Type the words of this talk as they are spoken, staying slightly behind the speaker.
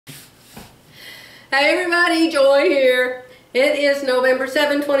Hey everybody, Joy here. It is November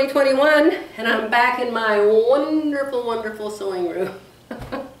 7, 2021, and I'm back in my wonderful, wonderful sewing room.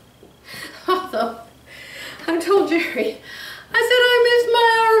 Although, I told Jerry, I said, I miss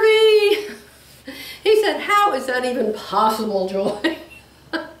my RV. He said, how is that even possible, Joy?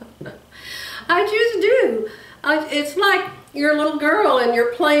 I just do. It's like you're a little girl and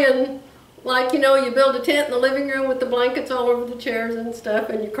you're playing, like, you know, you build a tent in the living room with the blankets all over the chairs and stuff,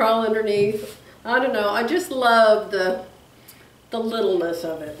 and you crawl underneath. I don't know, I just love the littleness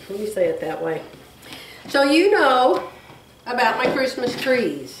of it. Let me say it that way. So you know about my Christmas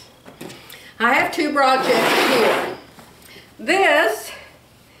trees. I have two projects here. This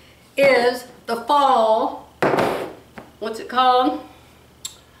is the fall, what's it called?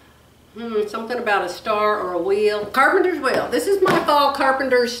 Something about a star or a wheel. Carpenter's wheel. This is my fall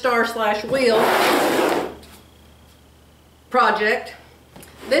carpenter's star/wheel project.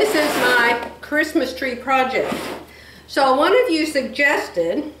 This is my Christmas tree project. So one of you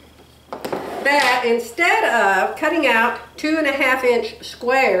suggested that instead of cutting out 2.5-inch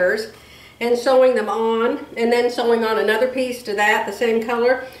squares and sewing them on and then sewing on another piece to that, the same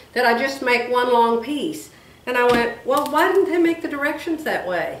color, that I just make one long piece. And I went, well, why didn't they make the directions that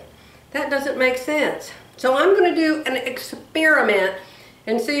way? That doesn't make sense. So I'm going to do an experiment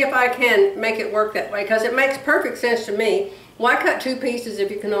and see if I can make it work that way, because it makes perfect sense to me. Why cut two pieces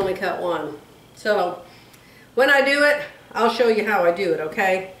if you can only cut one? So when I do it, I'll show you how I do it,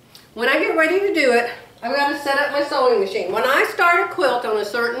 okay? When I get ready to do it, I've got to set up my sewing machine. When I start a quilt on a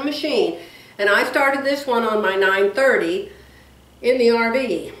certain machine, and I started this one on my 930 in the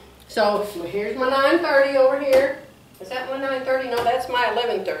RV. So here's my 930 over here. Is that my 930? No, that's my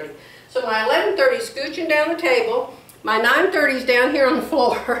 1130. So my 1130 is scooching down the table. My 930 is down here on the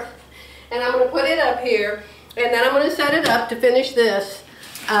floor. And I'm going to put it up here. And then I'm going to set it up to finish this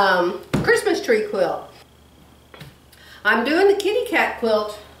Christmas tree quilt. I'm doing the kitty cat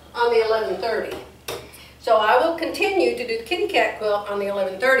quilt on the 1130. So I will continue to do the kitty cat quilt on the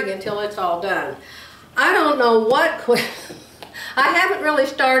 1130 until it's all done. I don't know what quilt. I haven't really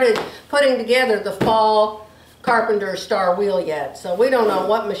started putting together the fall carpenter star wheel yet, so we don't know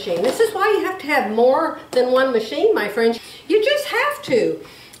what machine. This is why you have to have more than one machine, my friends. You just have to.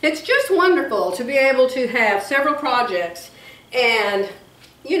 It's just wonderful to be able to have several projects and,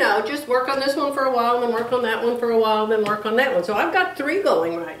 you know, just work on this one for a while and then work on that one for a while and then work on that one. So I've got 3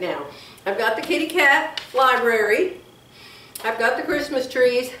 going right now. I've got the kitty cat library, I've got the Christmas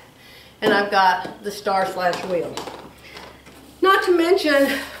trees, and I've got the star/wheel. Not to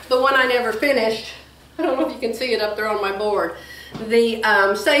mention the one I never finished. I don't know if you can see it up there on my board. The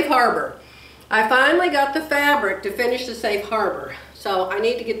safe harbor. I finally got the fabric to finish the safe harbor. So I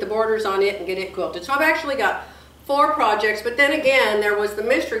need to get the borders on it and get it quilted. So I've actually got 4 projects, but then again, there was the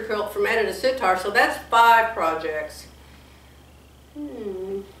mystery quilt from Edda to Sitar, so that's 5 projects.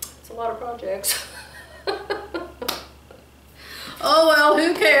 It's a lot of projects. Oh well,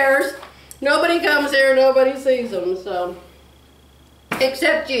 who cares? Nobody comes here, nobody sees them, so.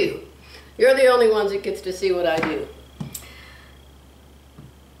 Except you. You're the only ones that gets to see what I do.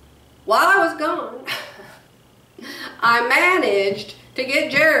 While I was gone, I managed to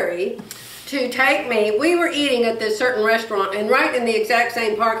get Jerry to take me. We were eating at this certain restaurant, and right in the exact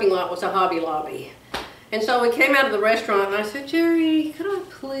same parking lot was a Hobby Lobby. And so we came out of the restaurant, and I said, Jerry, could I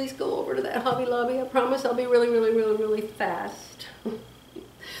please go over to that Hobby Lobby? I promise I'll be really, really, really, really fast.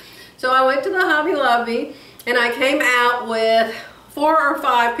 So I went to the Hobby Lobby, and I came out with 4 or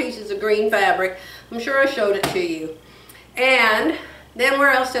 5 pieces of green fabric. I'm sure I showed it to you. And then where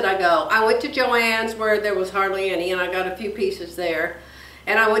else did I go? I went to Joann's where there was hardly any, and I got a few pieces there.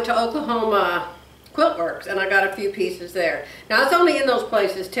 And I went to Oklahoma Quilt Works, and I got a few pieces there. Now it's only in those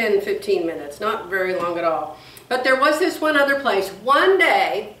places 10, 15 minutes, not very long at all. But there was this one other place. One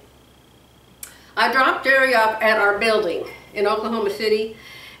day, I dropped Jerry off at our building in Oklahoma City,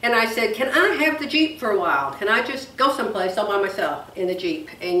 and I said, can I have the Jeep for a while? Can I just go someplace all by myself in the Jeep,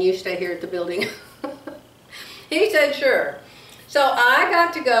 and you stay here at the building? He said, sure. So I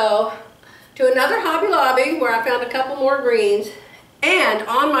got to go to another Hobby Lobby where I found a couple more greens, and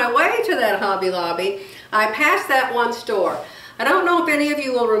on my way to that Hobby Lobby, I passed that one store. I don't know if any of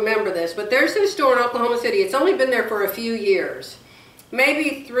you will remember this, but there's this store in Oklahoma City. It's only been there for a few years,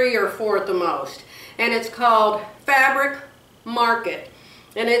 maybe 3 or 4 at the most, and it's called Fabric Market.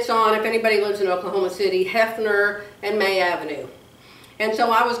 And it's on, if anybody lives in Oklahoma City, Hefner and May Avenue. And so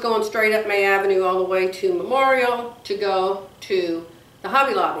I was going straight up May Avenue all the way to Memorial to go to the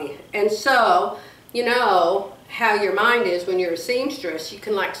Hobby Lobby. And so, you know how your mind is when you're a seamstress. You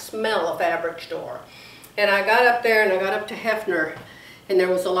can like smell a fabric store. And I got up there and I got up to Hefner And there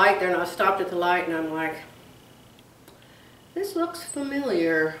was a light there, and I stopped at the light, and I'm like, this looks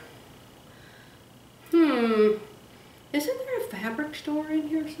familiar. Isn't there a fabric store in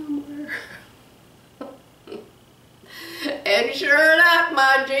here somewhere? And sure enough,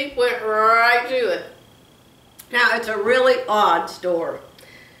 my Jeep went right to it. Now, it's a really odd store.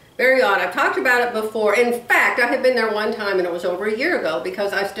 Very odd. I've talked about it before. In fact, I had been there one time, and it was over a year ago,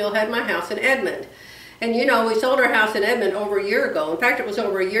 because I still had my house in Edmond. And you know, we sold our house in Edmond over a year ago. In fact, it was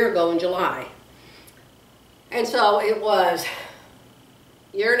over a year ago in July. And so it was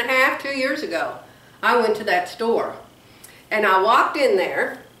a year and a half, 2 years ago, I went to that store. And I walked in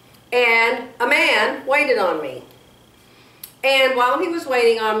there, and a man waited on me. And while he was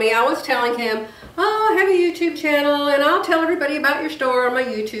waiting on me, I was telling him, oh, I have a YouTube channel, and I'll tell everybody about your store on my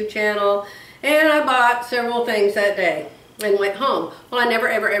YouTube channel. And I bought several things that day and went home. Well, I never,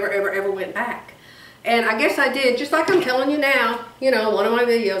 ever went back. And I guess I did, just like I'm telling you now, you know, one of my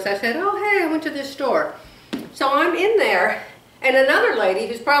videos, I said, oh, hey, I went to this store. So I'm in there, and another lady,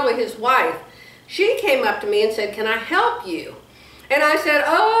 who's probably his wife, she came up to me and said, can I help you? And I said,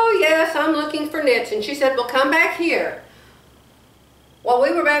 oh, yes, I'm looking for knits. And she said, well, come back here. Well,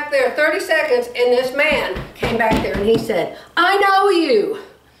 we were back there 30 seconds, and this man came back there, and he said, I know you.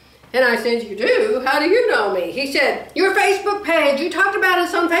 And I said, you do? How do you know me? He said, your Facebook page. You talked about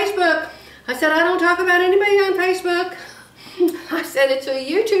us on Facebook. I said, I don't talk about anybody on Facebook. I said, it's a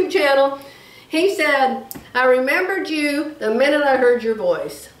YouTube channel. He said, I remembered you the minute I heard your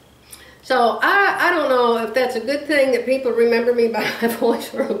voice. So I don't know if that's a good thing that people remember me by my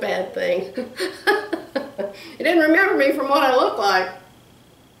voice, or a bad thing. He didn't remember me from what I look like.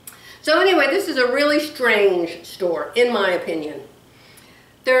 So anyway, this is a really strange store, in my opinion.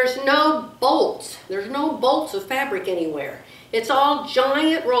 There's no bolts. There's no bolts of fabric anywhere. It's all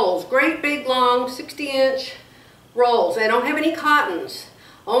giant rolls, great big long 60-inch rolls. They don't have any cottons,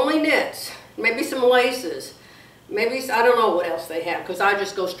 only knits, maybe some laces. Maybe, I don't know what else they have, because I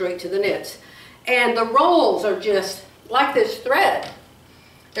just go straight to the knits. And the rolls are just like this thread.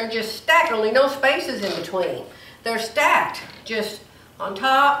 They're just stacked, only no spaces in between. They're stacked, just on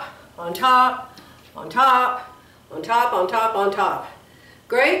top, on top, on top, on top, on top, on top.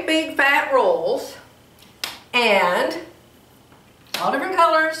 Great big fat rolls, and all different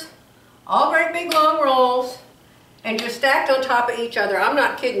colors, all great big long rolls, and just stacked on top of each other. I'm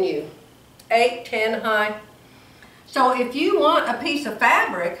not kidding you. 8, 10 high. So if you want a piece of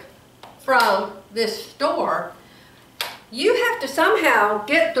fabric from this store, you have to somehow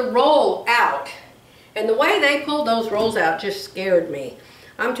get the roll out. And the way they pulled those rolls out just scared me.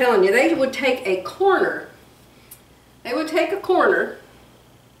 I'm telling you, they would take a corner. They would take a corner.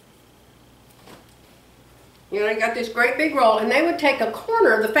 You know, you got this great big roll, and they would take a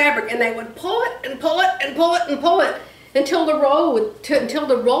corner of the fabric, and they would pull it and pull it and pull it and pull it until the roll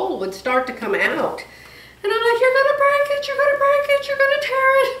would start to come out. And I'm like, you're gonna break it, you're gonna break it, you're gonna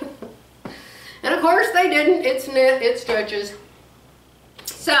tear it. And of course they didn't. It's knit, it stretches.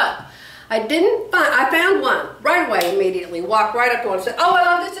 So I found one right away immediately. Walked right up to one and said, oh, I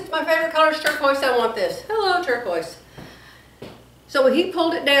love this, it's my favorite color, it's turquoise, I want this. Hello, turquoise. So he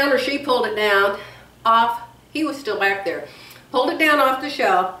pulled it down, or she pulled it down off. He was still back there. Pulled it down off the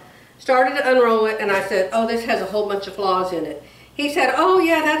shelf, started to unroll it, and I said, oh, this has a whole bunch of flaws in it. He said, oh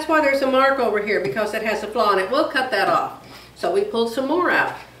yeah, that's why there's a mark over here, because it has a flaw in it. We'll cut that off. So we pulled some more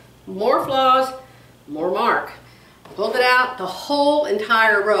out. More flaws, more mark. Pulled it out, the whole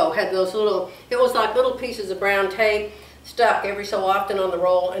entire row had those little, it was like little pieces of brown tape stuck every so often on the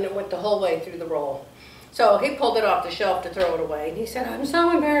roll, and it went the whole way through the roll. So he pulled it off the shelf to throw it away, and he said, I'm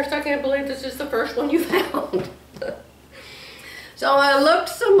so embarrassed, I can't believe this is the first one you found. So I looked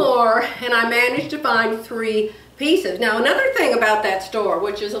some more, and I managed to find 3 pieces. Now another thing about that store,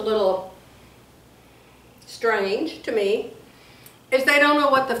 which is a little strange to me, is they don't know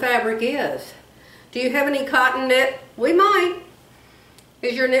what the fabric is. Do you have any cotton knit? We might.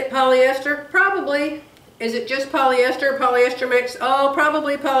 Is your knit polyester? Probably. Is it just polyester, polyester mix? Oh,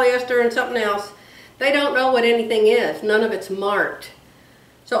 probably polyester and something else. They don't know what anything is. None of it's marked.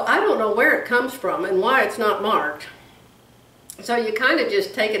 So I don't know where it comes from and why it's not marked. So you kind of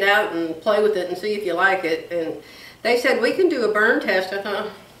just take it out and play with it and see if you like it. And they said, we can do a burn test. I thought,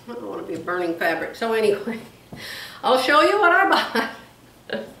 I don't want to be burning fabric. So anyway, I'll show you what I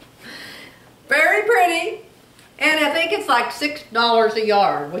bought. Very pretty. And I think it's like $6 a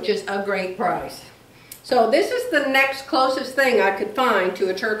yard, which is a great price. So this is the next closest thing I could find to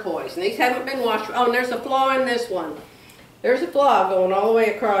a turquoise. And these haven't been washed. Oh, and there's a flaw in this one. There's a flaw going all the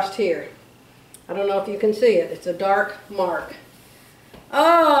way across here. I don't know if you can see it. It's a dark mark.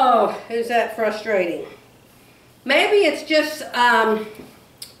 Oh, is that frustrating. Maybe it's just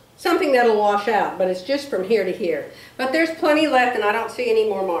something that'll wash out, but it's just from here to here. But there's plenty left and I don't see any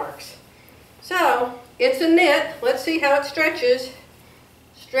more marks. So, it's a knit. Let's see how it stretches.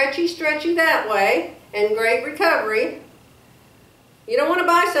 Stretchy, stretchy that way, and great recovery. You don't want to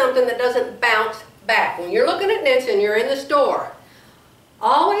buy something that doesn't bounce back. When you're looking at knits and you're in the store,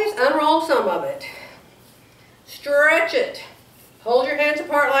 always unroll some of it. Stretch it. Hold your hands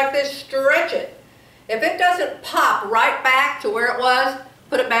apart like this, stretch it. If it doesn't pop right back to where it was,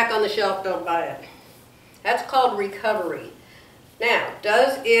 put it back on the shelf, don't buy it. That's called recovery. Now,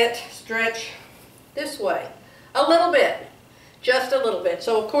 does it stretch this way? A little bit. Just a little bit.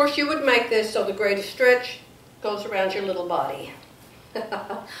 So of course you would make this so the greatest stretch goes around your little body.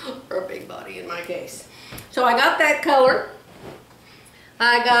 Or a big body in my case. So I got that color.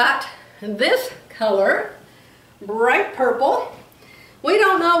 I got this color, bright purple. We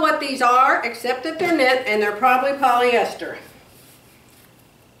don't know what these are except that they're knit and they're probably polyester.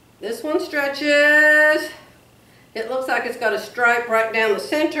 This one stretches. It looks like it's got a stripe right down the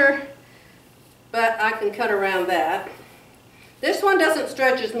center, but I can cut around that. This one doesn't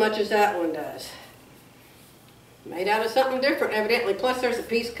stretch as much as that one does. Made out of something different evidently, plus there's a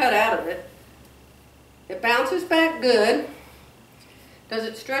piece cut out of it. It bounces back good. Does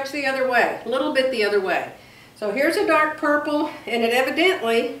it stretch the other way? A little bit the other way. So here's a dark purple, and it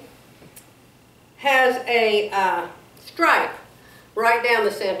evidently has a stripe right down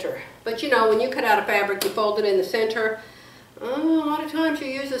the center. But you know, when you cut out a fabric, you fold it in the center. A lot of times you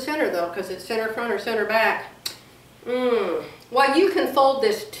use the center though, because it's center front or center back. Well, you can fold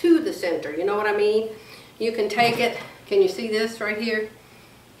this to the center, you know what I mean? You can take it, can you see this right here?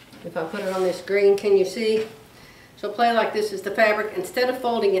 If I put it on this green, can you see? So play like this is the fabric. Instead of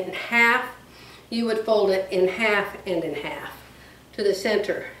folding it in half, you would fold it in half and in half to the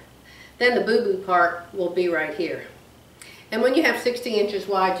center. Then the boo-boo part will be right here. And when you have 60 inches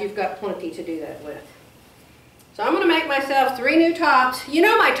wide, you've got plenty to do that with. So I'm going to make myself 3 new tops. You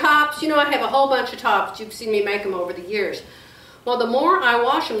know my tops, you know I have a whole bunch of tops. You've seen me make them over the years. Well, the more I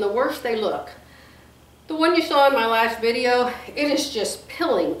wash them, the worse they look. The one you saw in my last video, it is just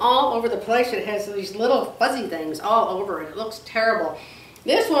pilling all over the place. It has these little fuzzy things all over it. It looks terrible.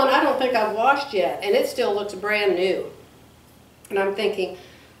 This one I don't think I've washed yet, and it still looks brand new. And I'm thinking,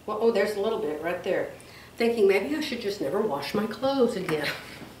 well, oh, there's a little bit right there. Thinking maybe I should just never wash my clothes again.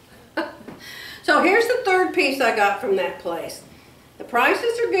 So here's the third piece I got from that place. The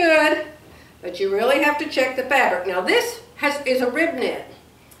prices are good, but you really have to check the fabric. Now this is a rib knit.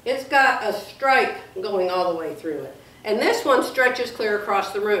 It's got a stripe going all the way through it. And this one stretches clear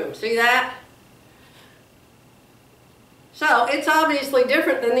across the room. See that? So it's obviously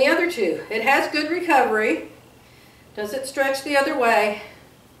different than the other two. It has good recovery. Does it stretch the other way?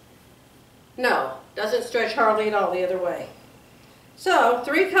 No, doesn't stretch hardly at all the other way. So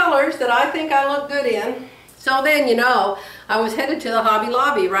 3 colors that I think I look good in. So then, you know, I was headed to the Hobby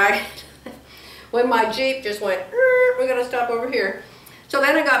Lobby, right? When my Jeep just went, we're going to stop over here. So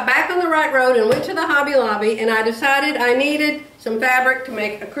then I got back on the right road and went to the Hobby Lobby, and I decided I needed some fabric to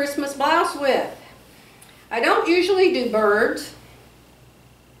make a Christmas blouse with. I don't usually do birds,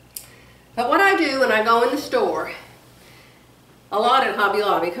 but what I do when I go in the store, a lot at Hobby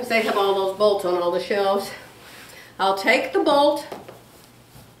Lobby, because they have all those bolts on all the shelves, I'll take the bolt,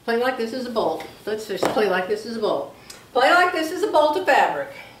 play like this is a bolt. Let's just play like this is a bolt. Play like this is a bolt of fabric,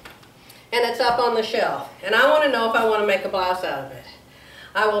 and it's up on the shelf, and I want to know if I want to make a blouse out of it.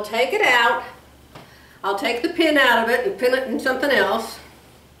 I will take it out, I'll take the pin out of it and pin it in something else,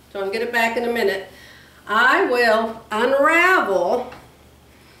 so I'll get it back in a minute. I will unravel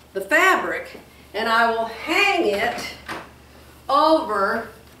the fabric and I will hang it over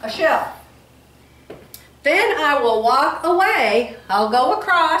a shelf. Then I will walk away. I'll go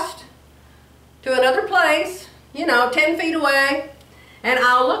across to another place, you know, 10 feet away, and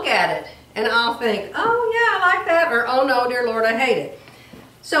I'll look at it and I'll think, oh yeah, I like that, or oh no, dear Lord, I hate it.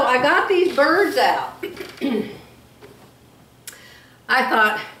 So I got these birds out. I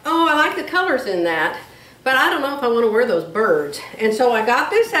thought, oh, I like the colors in that, but I don't know if I want to wear those birds. And so I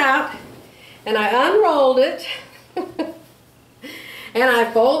got this out and I unrolled it and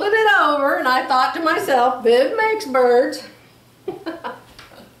I folded it over, and I thought to myself, Viv makes birds. And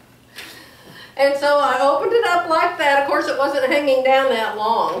so I opened it up like that. Of course, it wasn't hanging down that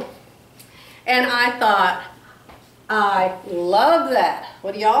long. And I thought, I love that.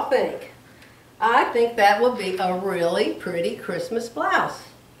 What do y'all think? I think that would be a really pretty Christmas blouse.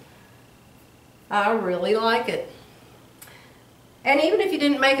 I really like it. And even if you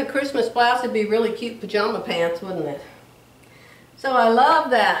didn't make a Christmas blouse, it'd be really cute pajama pants, wouldn't it? So I love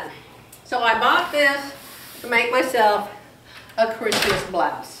that. So I bought this to make myself a Christmas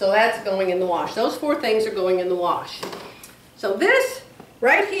blouse. So that's going in the wash. Those 4 things are going in the wash. So this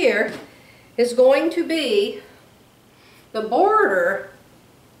right here is going to be the border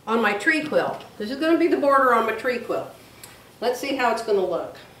on my tree quilt. This is going to be the border on my tree quilt. Let's see how it's going to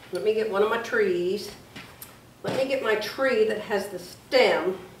look. Let me get one of my trees. Let me get my tree that has the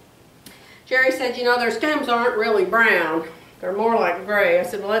stem. Jerry said, you know, their stems aren't really brown. They're more like gray. I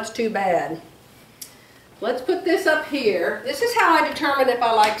said, well, that's too bad. Let's put this up here. This is how I determine if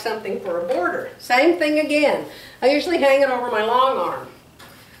I like something for a border. Same thing again. I usually hang it over my long arm.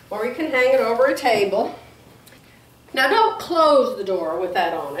 Or you can hang it over a table. Now don't close the door with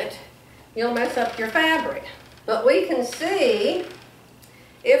that on it. You'll mess up your fabric. But we can see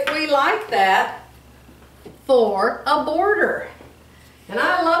if we like that for a border. And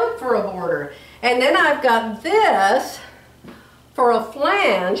I love it for a border. And then I've got this for a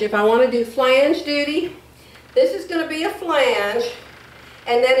flange. If I want to do flange duty, this is going to be a flange,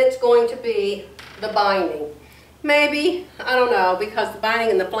 and then it's going to be the binding. Maybe, I don't know, because the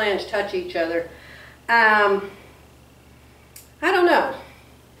binding and the flange touch each other. I don't know.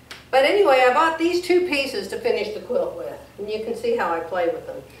 But anyway, I bought these 2 pieces to finish the quilt with, and you can see how I play with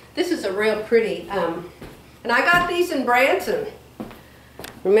them. This is a real pretty, and I got these in Branson.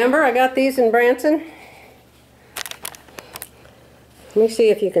 Remember, I got these in Branson? Let me see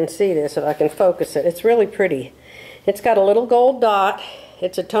if you can see this, if I can focus it. It's really pretty. It's got a little gold dot.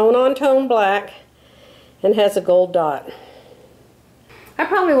 It's a tone-on-tone black and has a gold dot. I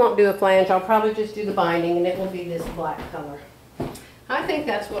probably won't do a flange. I'll probably just do the binding, and it will be this black color. I think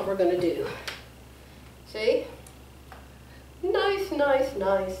that's what we're going to do. See? Nice, nice,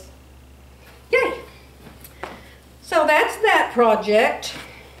 nice. Yay! So that's that project.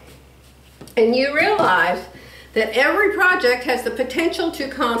 And you realize that every project has the potential to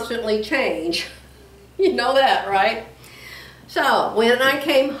constantly change. You know that, right? So when I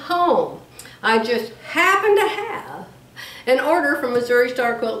came home, I just happened to have an order from Missouri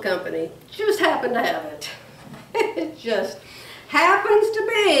Star Quilt Company. Just happened to have it. It just happens to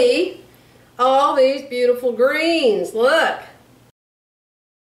be all these beautiful greens. Look.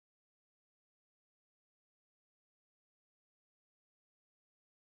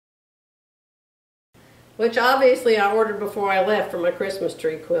 Which obviously I ordered before I left for my Christmas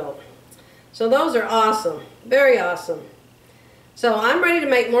tree quilt. So those are awesome, very awesome. So I'm ready to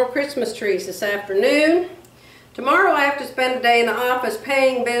make more Christmas trees this afternoon. Tomorrow I have to spend a day in the office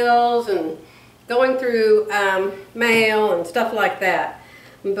paying bills and going through mail and stuff like that.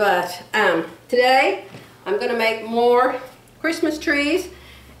 But today I'm going to make more Christmas trees,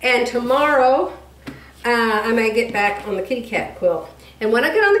 and tomorrow I may get back on the kitty cat quilt. And when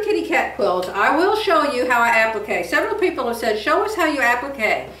I get on the kitty cat quilt, I will show you how I applique. Several people have said, show us how you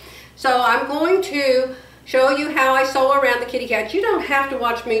applique. So I'm going to show you how I sew around the kitty cat. You don't have to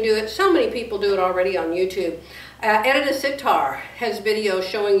watch me do it. So many people do it already on YouTube. Edita Sitar has videos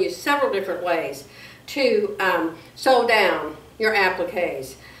showing you several different ways to sew down your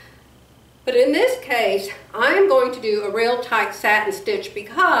appliques. But in this case, I'm going to do a real tight satin stitch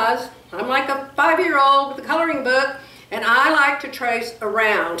because I'm like a 5-year-old with a coloring book, and I like to trace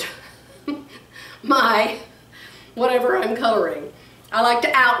around my whatever I'm coloring. I like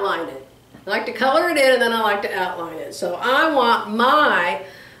to outline it. I like to color it in, and then I like to outline it. So I want my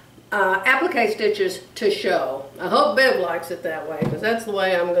applique stitches to show. I hope Bev likes it that way, because that's the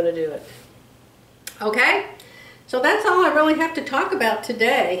way I'm going to do it. Okay? So that's all I really have to talk about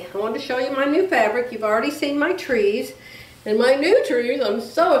today. I wanted to show you my new fabric. You've already seen my trees. And my new trees, I'm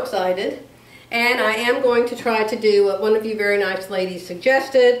so excited. And I am going to try to do what one of you very nice ladies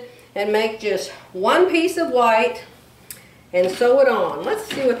suggested and make just one piece of white and sew it on. Let's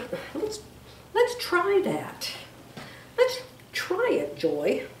see what, let's try that. Let's try it,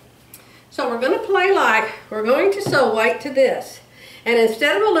 Joy. So we're going to play like we're going to sew white to this. And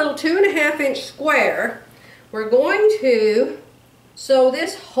instead of a little 2.5-inch square, we're going to sew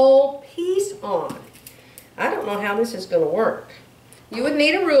this whole piece on. I don't know how this is going to work. You would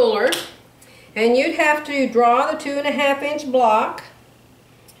need a ruler, and you'd have to draw the 2.5-inch block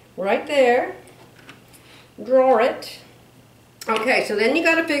right there. Draw it. Okay, so then you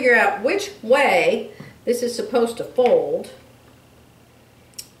got to figure out which way this is supposed to fold.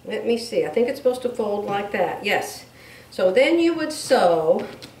 Let me see. I think it's supposed to fold like that. Yes. So then you would sew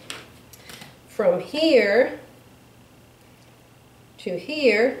from here to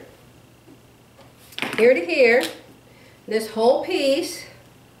here, here to here, this whole piece.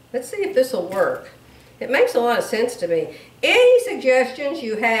 Let's see if this will work. It makes a lot of sense to me. Any suggestions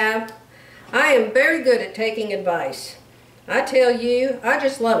you have, I am very good at taking advice. I tell you, I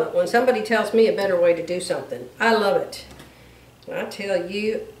just love it when somebody tells me a better way to do something. I love it. I tell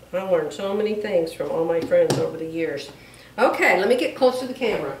you, I learned so many things from all my friends over the years. Okay, let me get close to the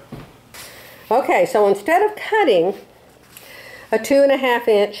camera. Okay, so instead of cutting a 2.5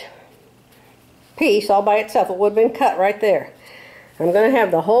 inch piece all by itself, it would have been cut right there. I'm going to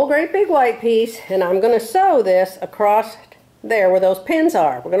have the whole great big white piece, and I'm going to sew this across there where those pins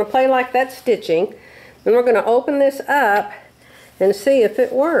are. We're going to play like that stitching. Then we're going to open this up and see if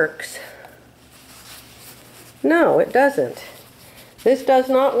it works. No, it doesn't. This does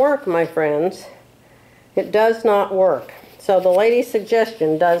not work, my friends. It does not work. So the lady's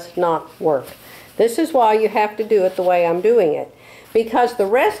suggestion does not work. This is why you have to do it the way I'm doing it. Because the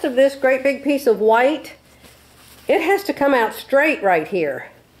rest of this great big piece of white, it has to come out straight right here.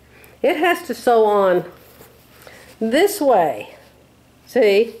 It has to sew on this way.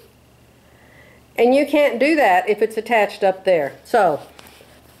 See? And you can't do that if it's attached up there. So,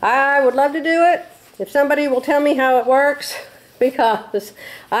 I would love to do it if somebody will tell me how it works, because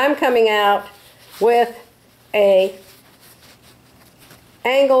I'm coming out with a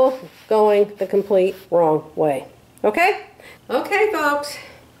angle going the complete wrong way. Okay? Okay, folks.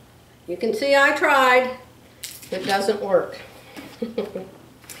 You can see I tried. It doesn't work.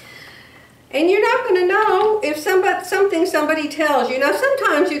 And you're not going to know if somebody tells you. Now,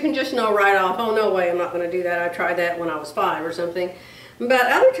 sometimes you can just know right off, oh, no way, I'm not going to do that. I tried that when I was 5 or something.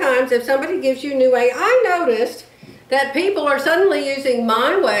 But other times, if somebody gives you a new way, I noticed that people are suddenly using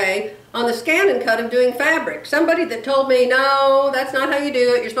my way on the scan and cut of doing fabric. Somebody that told me, no, that's not how you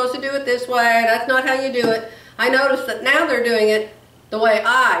do it. You're supposed to do it this way. That's not how you do it. I noticed that now they're doing it the way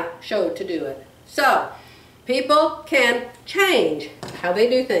I showed to do it. So, people can change how they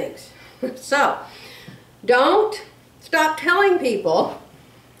do things. So, don't stop telling people,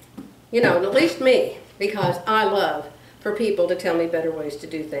 you know, at least me, because I love for people to tell me better ways to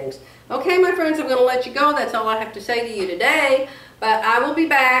do things. Okay, my friends, I'm going to let you go. That's all I have to say to you today. But I will be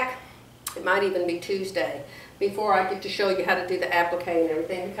back. It might even be Tuesday before I get to show you how to do the applique and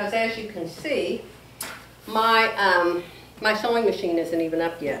everything. Because as you can see, my sewing machine isn't even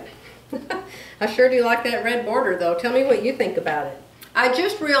up yet. I sure do like that red border, though. Tell me what you think about it. I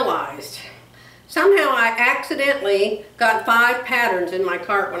just realized somehow I accidentally got 5 patterns in my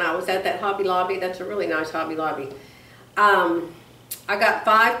cart when I was at that Hobby Lobby. That's a really nice Hobby Lobby. I got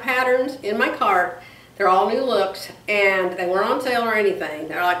 5 patterns in my cart. They're all new looks, and they weren't on sale or anything.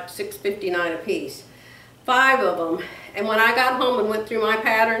 They're like $6.59 a piece. 5 of them, and when I got home and went through my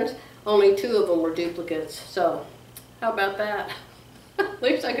patterns, only 2 of them were duplicates. So, how about that? At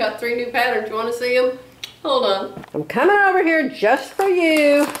least I got 3 new patterns. You want to see them? Hold on. I'm coming over here just for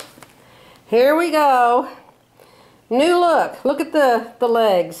you. Here we go. New look. Look at the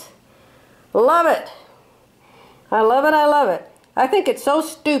legs. Love it. I love it. I love it. I think it's so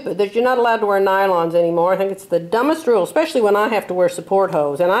stupid that you're not allowed to wear nylons anymore. I think it's the dumbest rule, especially when I have to wear support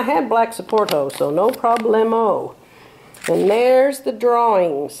hose. And I had black support hose, so no problemo. And there's the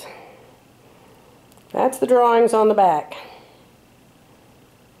drawings. That's the drawings on the back.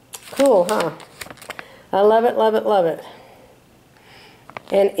 Cool, huh? I love it, love it, love it.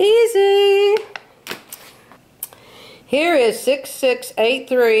 And easy. Here is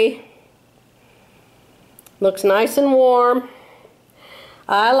 6683. Looks nice and warm.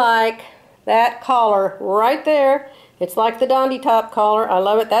 I like that collar right there. It's like the Dondi top collar. I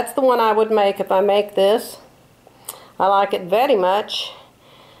love it. That's the one I would make if I make this. I like it very much.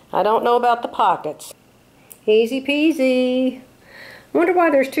 I don't know about the pockets. Easy peasy. I wonder why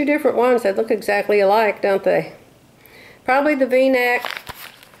there's 2 different ones that look exactly alike, don't they? Probably the V-neck.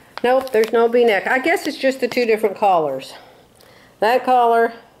 Nope, there's no V-neck. I guess it's just the 2 different collars. That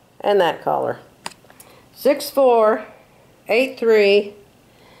collar and that collar. 6483.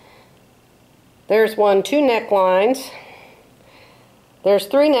 There's 2 necklines. There's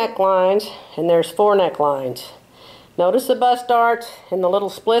 3 necklines, and there's 4 necklines. Notice the bust darts and the little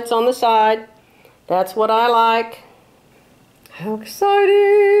splits on the side. That's what I like. How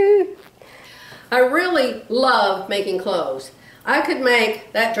exciting! I really love making clothes. I could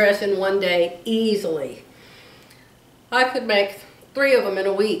make that dress in one day easily. I could make 3 of them in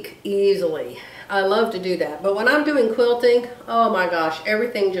a week easily. I love to do that. But when I'm doing quilting, oh my gosh,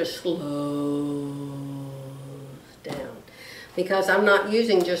 everything just slows down. Because I'm not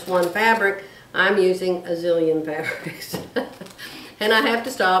using just one fabric, I'm using a zillion fabrics. And I have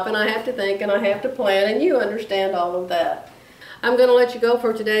to stop, and I have to think, and I have to plan, and you understand all of that. I'm going to let you go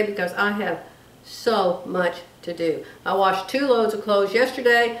for today because I have so much to do. I washed 2 loads of clothes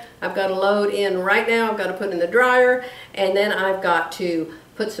yesterday. I've got a load in right now. I've got to put in the dryer, and then I've got to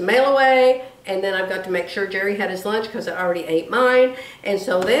put some mail away, and then I've got to make sure Jerry had his lunch because I already ate mine, and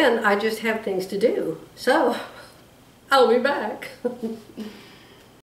so then I just have things to do. So I'll be back.